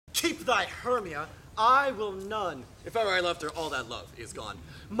thy Hermia, I will none. If ever I left her, all that love is gone.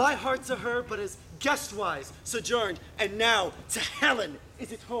 My heart to her but is guest-wise sojourned, and now to Helen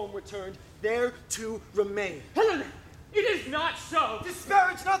is it home returned, there to remain. Helen, it is not so.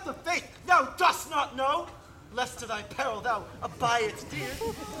 Disparage not the faith thou dost not know, lest to thy peril thou abide it dear.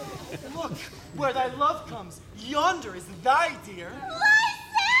 Look, where thy love comes, yonder is thy dear.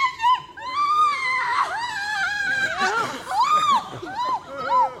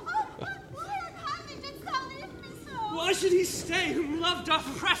 Why should he stay whom love doth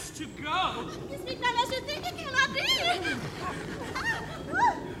press to go? You speak not as you think, it cannot be.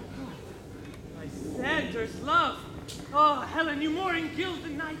 Lysander's love. Oh, Helen, you more in gild the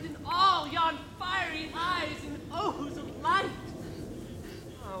night than all yon fiery eyes and O's of light.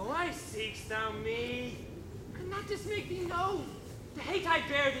 Oh, why seek'st thou me? Could not this make thee know? The hate I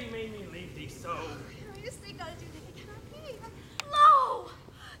bear thee made me leave thee so. You speak not as you think, it cannot be. Lo!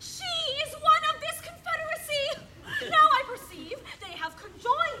 She is one of this confederacy. Now I perceive they have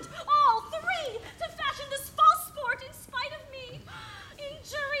conjoined, all three, to fashion this false sport in spite of me.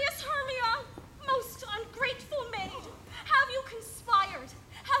 Injurious Hermia, most ungrateful maid, have you conspired?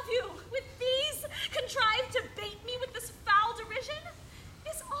 Have you, with these, contrived to bait me with this foul derision?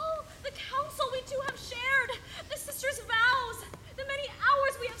 Is all the counsel we two have shared, the sisters' vows, the many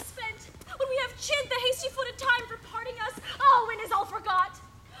hours we have spent, when we have chid the hasty-footed time for parting us, oh, when is all forgot?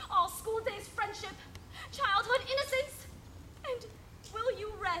 All school days friendship, childhood innocence, and will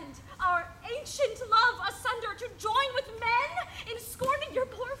you rend our ancient love asunder to join with men in scorning your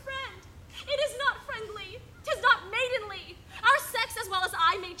poor friend? It is not friendly, 'tis not maidenly. Our sex as well as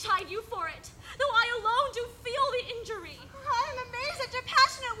I may chide you for it, though I alone do feel the injury. I am amazed at your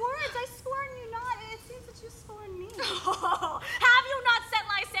passionate words. I scorn you not, and it seems that you scorn me. Oh, have you not set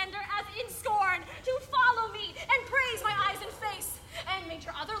Lysander as in scorn to follow me and praise my eyes and face? And made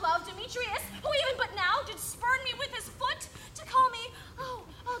your other love, Demetrius, who even but now did spurn me with his foot, to call me, oh,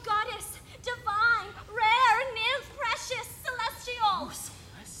 a goddess, divine, rare, nymph, precious, celestial.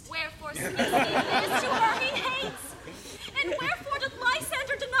 Wherefore speaking this to her he hates? And wherefore doth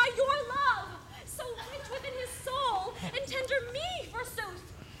Lysander deny your love, so rich within his soul, and tender me,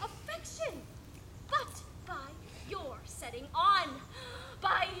 forsooth, affection? But by your setting on,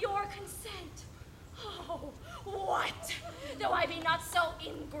 by your consent. Oh, what? Though I be not so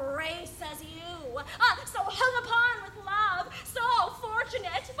in grace as you, so hung upon with love, so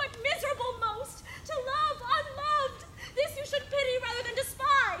fortunate, but miserable most, to love unloved, this you should pity rather than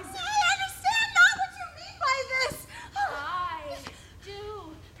despise. I understand not what you mean by this. I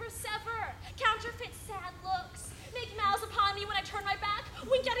do persever, counterfeit sad looks, make mouths upon me when I turn my back,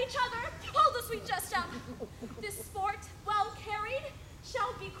 wink at each other, hold the sweet jest up. This sport, well carried,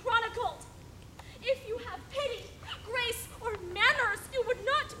 shall be chronicled. If you have pity, grace, or manners, you would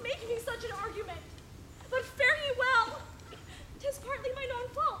not make me such an argument. But fare ye well. 'Tis partly mine own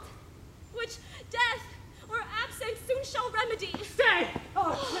fault, which death or absence soon shall remedy. Stay!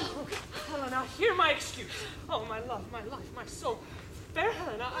 Oh, Helena, hear my excuse. Oh, my love, my life, my soul. Fair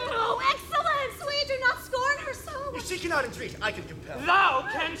Helena, Oh, excellence! We do not scorn her so. If she cannot entreat, I can compel. Thou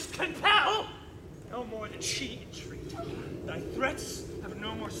canst compel! No more than she entreat. Thy threats have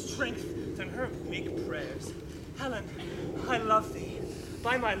no more strength than her weak prayers. Helen, I love thee.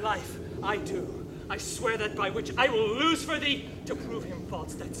 By my life, I do. I swear that by which I will lose for thee to prove him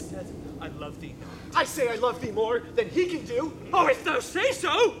false that says I love thee not. I say I love thee more than he can do. Oh, if thou say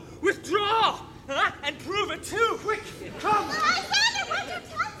so, withdraw, and prove it too. Quick, come! Lysander, where'd you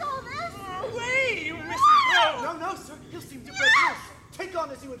test all this? Away, you No, no, sir, he'll seem to break loose. Take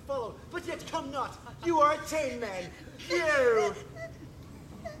on as you would follow, but yet come not. You are a tame man. You!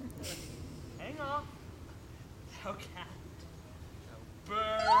 Hang on, thou cat, thou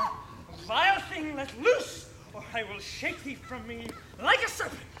bird, vile thing, let loose, or I will shake thee from me like a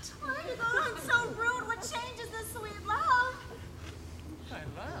serpent. Why are you going on so rude? What changes this sweet love? My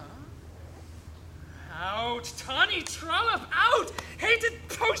love? Out, tawny trollop, out! Hated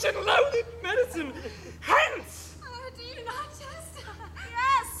potion, loathed medicine, hence! Do you not just?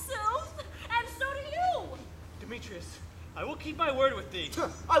 Yes, sooth, and so do you. Demetrius, I will keep my word with thee.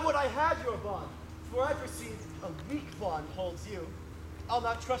 I would I had your bond, for I perceive a weak bond holds you. I'll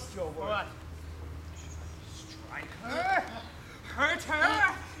not trust your word. What? Strike her? Hurt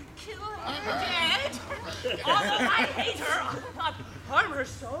her? Kill her dead. Although I hate her, I'll not harm her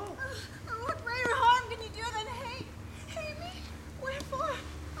so. What greater harm can you do than hate? Hate me? Wherefore?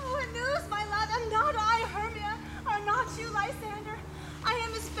 Oh, what news, my love? Am not I Hermia? Are not you Lysander? I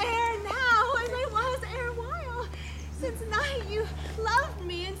am as fair now as I was ere while. Since night you loved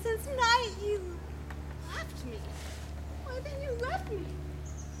me, and since night you left me. Why then you left me?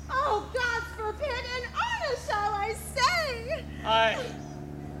 Oh, I,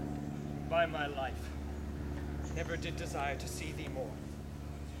 by my life, never did desire to see thee more.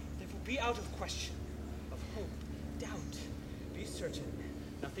 Therefore be out of question, of hope, doubt, be certain,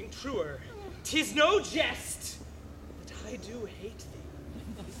 nothing truer. 'Tis no jest that I do hate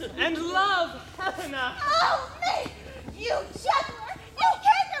thee, and love Helena. Oh, me! You juggler! You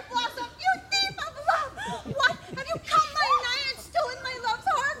canker blossom! You thief of love! What? Have you come my nigh and stolen my love's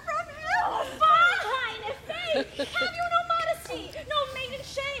heart from him? Oh, fine, fake! Have you no modesty, no maiden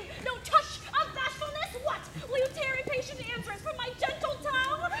shame, no touch of bashfulness? What? Will you tear impatient answers from my gentle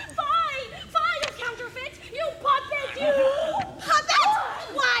tongue? Fie, you counterfeit, you puppet, you! Puppet?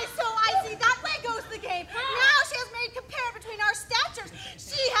 Why, so I see that way goes the game. Now she has made compare between our statures.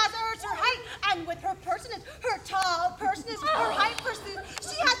 She has urged her height, and with her personage, her tall personage, her height pursuit,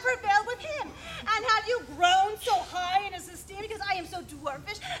 she has prevailed with him. And have you grown so high in his esteem because I am so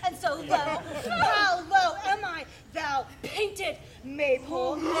dwarfish and so low? How low am I, thou painted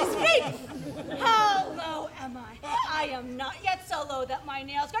maypole? Speak! How low am I? I am not yet so low that my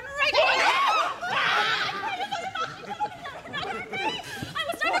nails gun right I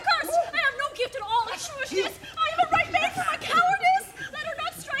was never cursed! I have no gift at all of shrewishness! I am a right maid for my cowardice! Let her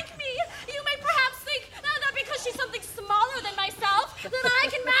not strike me! You may perhaps think that because she's something smaller than myself, that I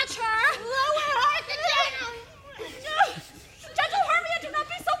can match her! Lower heart again! Gentle Hermia, do not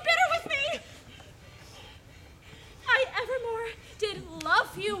be so bitter with me! I evermore did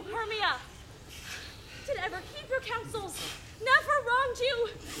love you, Hermia. Did ever keep your counsels, never wronged you,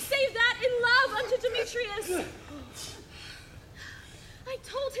 save that in love unto Demetrius. I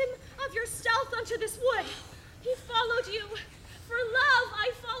told him of your stealth unto this wood. He followed you. For love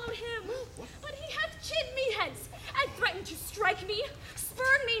I followed him. But he hath chid me hence, and threatened to strike me,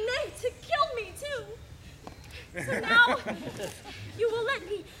 spurn me, nay, to kill me too. So now, you will let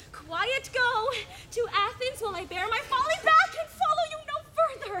me quiet go to Athens while I bear my folly back and follow you no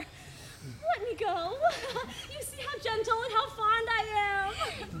further. Let me go. You see how gentle and how fond I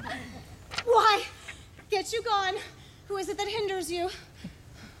am. Why? Get you gone. Who is it that hinders you?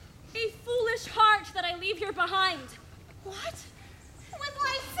 A foolish heart that I leave here behind. What? With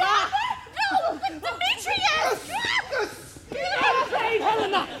Lysander? No, with Demetrius! Afraid,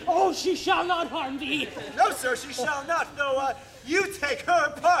 Helena! Oh, she shall not harm thee. No, sir, she shall not, though you take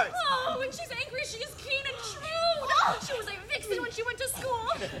her part. Oh, when she's angry, she is keen and shrewd. She was a vixen when she went to school,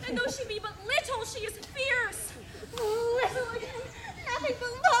 and though she be but little, she is fierce. Little again. Nothing but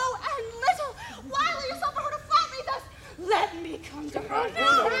low and little. Why will you suffer her to flout me thus? Let me come to her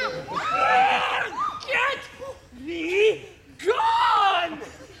now. Get thee gone!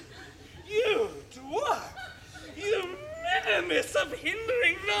 You dwarf! You minimus of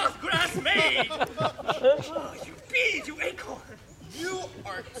hindering Northgrass maid! Oh, you bead, you acorn! You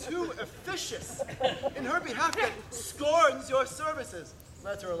are too officious. In her behalf, that scorns your services.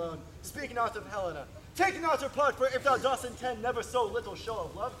 Let her alone. Speak not of Helena. Take not her part, for if thou dost intend never so little show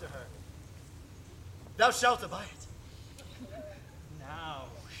of love to her, thou shalt abide. Now,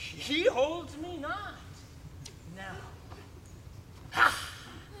 he holds me not. Now, ha!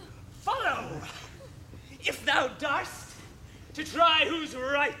 Follow! If thou darst, to try who's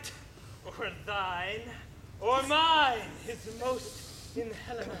right, or thine, or mine is most in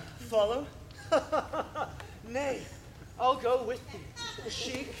Helena. Follow? Nay, I'll go with thee.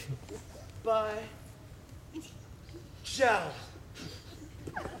 Sheik, by Jal.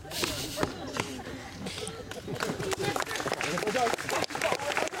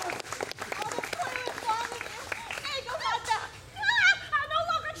 I'll no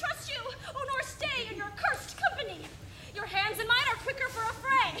longer trust you, nor stay in your cursed company. Your hands and mine are quicker for a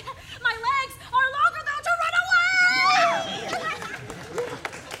fray. My legs are longer, though, to run away!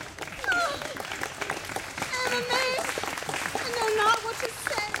 I'm amazed. I know not what to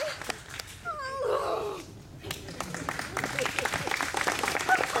say. Oh.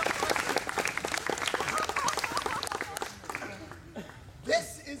 This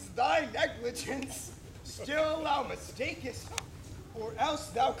is thy negligence. Still thou mistakest, or else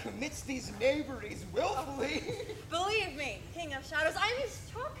thou commits these knaveries willfully. Believe me, King of Shadows, I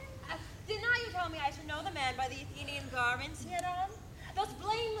mistook. Did not you tell me I should know the man by the Athenian garments he had on? Thus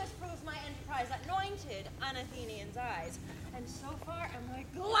blameless proves my enterprise anointed on Athenians' eyes. And so far am I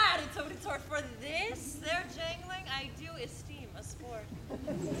glad it's owed its sword, for this, their jangling, I do esteem a sport.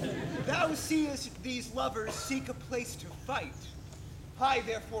 Thou seest these lovers seek a place to fight. Hie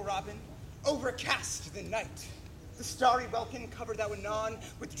therefore, Robin, overcast the night. The starry welkin cover thou anon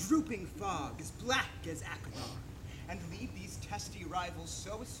with drooping fog as black as Acheron, and lead these testy rivals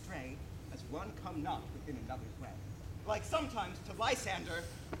so astray as one come not within another's way. Like sometimes to Lysander,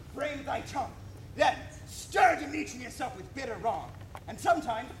 frame thy tongue, then stir Demetrius up with bitter wrong, and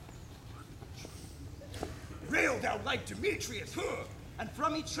sometimes rail thou like Demetrius, and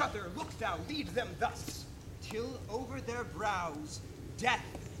from each other look thou lead them thus, till over their brows death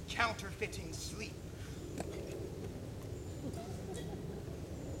counterfeiting sleep.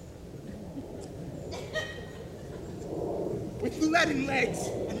 With leaden legs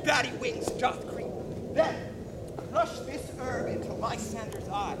and batty wings doth creep, then crush this herb into Lysander's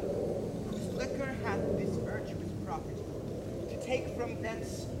eye, whose liquor hath this virtuous property, to take from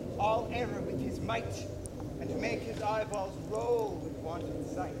thence all error with his might, and to make his eyeballs roll with wanton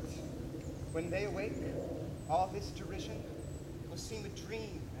sight. When they awake, all this derision will seem a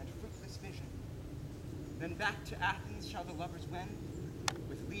dream and fruitless vision. Then back to Athens shall the lovers wend,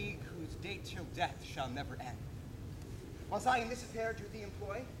 with league whose date till death shall never end. Whilst I in this affair do thee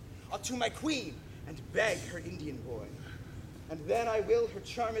employ, I'll to my queen and beg her Indian boy. And then I will her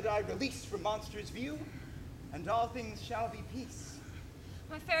charmed eye release from monsters' view, and all things shall be peace.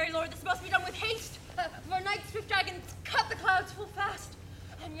 My fairy lord, this must be done with haste, for night's swift dragons cut the clouds full fast.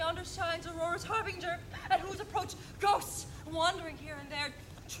 And yonder shines Aurora's harbinger, at whose approach ghosts, wandering here and there,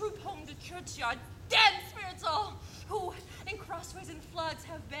 troop home to churchyard, dead spirits all, who in crossways and floods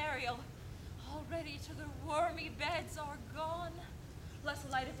have burial. Already to their wormy beds are gone, lest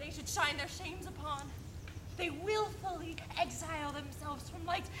the light of day should shine their shames upon. They willfully exile themselves from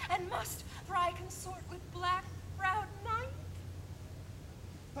light, and must, for I consort with black-browed night.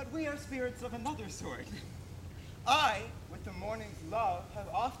 But we are spirits of another sort. I, with the morning's love, have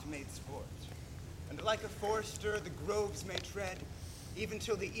oft made sport, and like a forester the groves may tread, even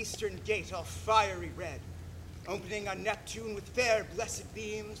till the eastern gate all fiery red, opening on Neptune with fair blessed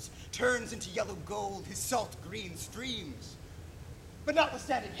beams, turns into yellow gold his salt green streams. But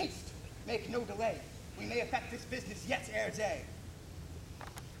notwithstanding haste, make no delay, we may effect this business yet ere day.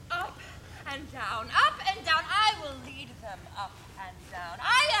 Up and down, I will lead them up and down.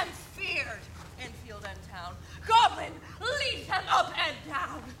 I am feared in field and town. Goblin, lead them up and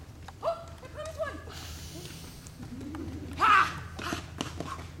down. Oh, there comes one. Ha!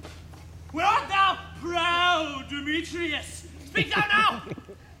 Where art thou, proud Demetrius? Speak thou now!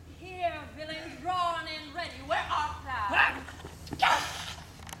 Here, villain, drawn and ready, where art thou?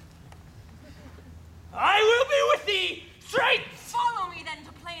 I will be with thee, straight! Follow me then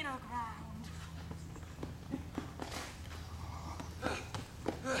to plainer ground.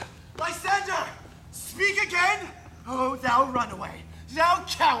 Lysander, speak again! Oh, thou runaway, thou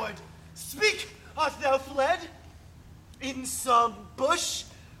coward! Speak, art thou fled? In some bush?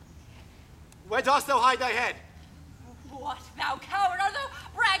 Where dost thou hide thy head? What, thou coward, art thou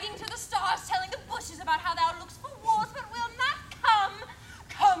bragging to the stars, telling the bushes about how thou lookst for wars, but will not come?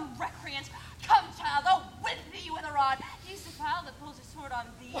 Come, recreant, come, child, oh, whip thee with a rod. He's the fowl that pulls his sword on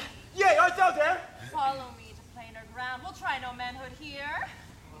thee. Yea, art thou there? Follow me to plainer ground. We'll try no manhood here.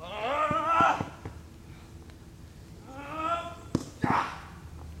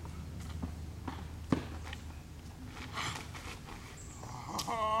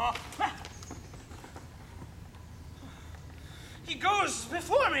 He goes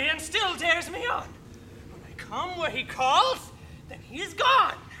before me and still dares me on. When I come where he calls, then he is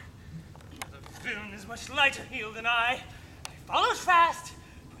gone. The villain is much lighter heeled than I. I followed fast,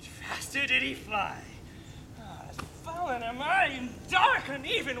 but faster did he fly. As fallen am I in dark,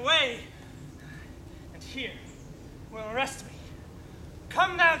 uneven way. And here will rest me.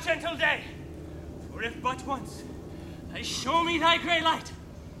 Come thou, gentle day, for if but once thy show me thy grey light,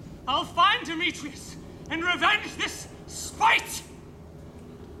 I'll find Demetrius and revenge this spite!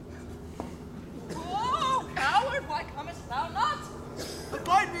 Oh, coward, why comest thou not?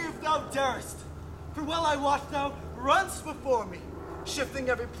 Abide me if thou darest, for well I wot thou runst before me, shifting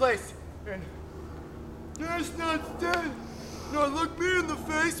every place, and darest not stand, nor look me in the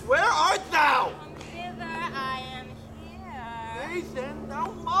face. Where art thou? Come hither, I am here. Nay, then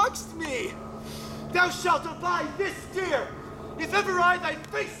thou mockst me. Thou shalt abide this deer, if ever I thy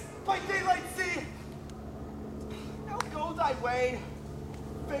face by daylight see. Now go thy way.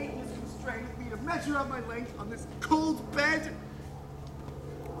 Fate has constrained me to measure out my length on this cold bed.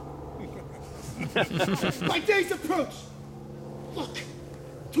 My days approach. Look,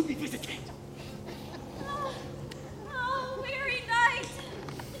 to be visited. Oh, weary night!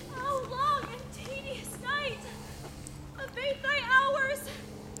 Oh, long and tedious night! Abate thy hours!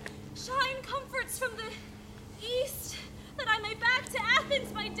 Shine comforts from the east, that I may back to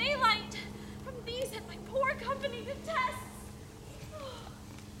Athens by daylight, from these that my poor company detests.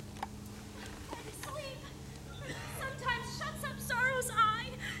 And sleep sometimes shuts up sorrow's eye,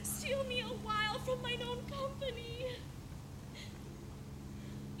 steal me a while from mine own company.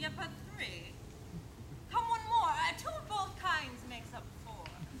 Yet but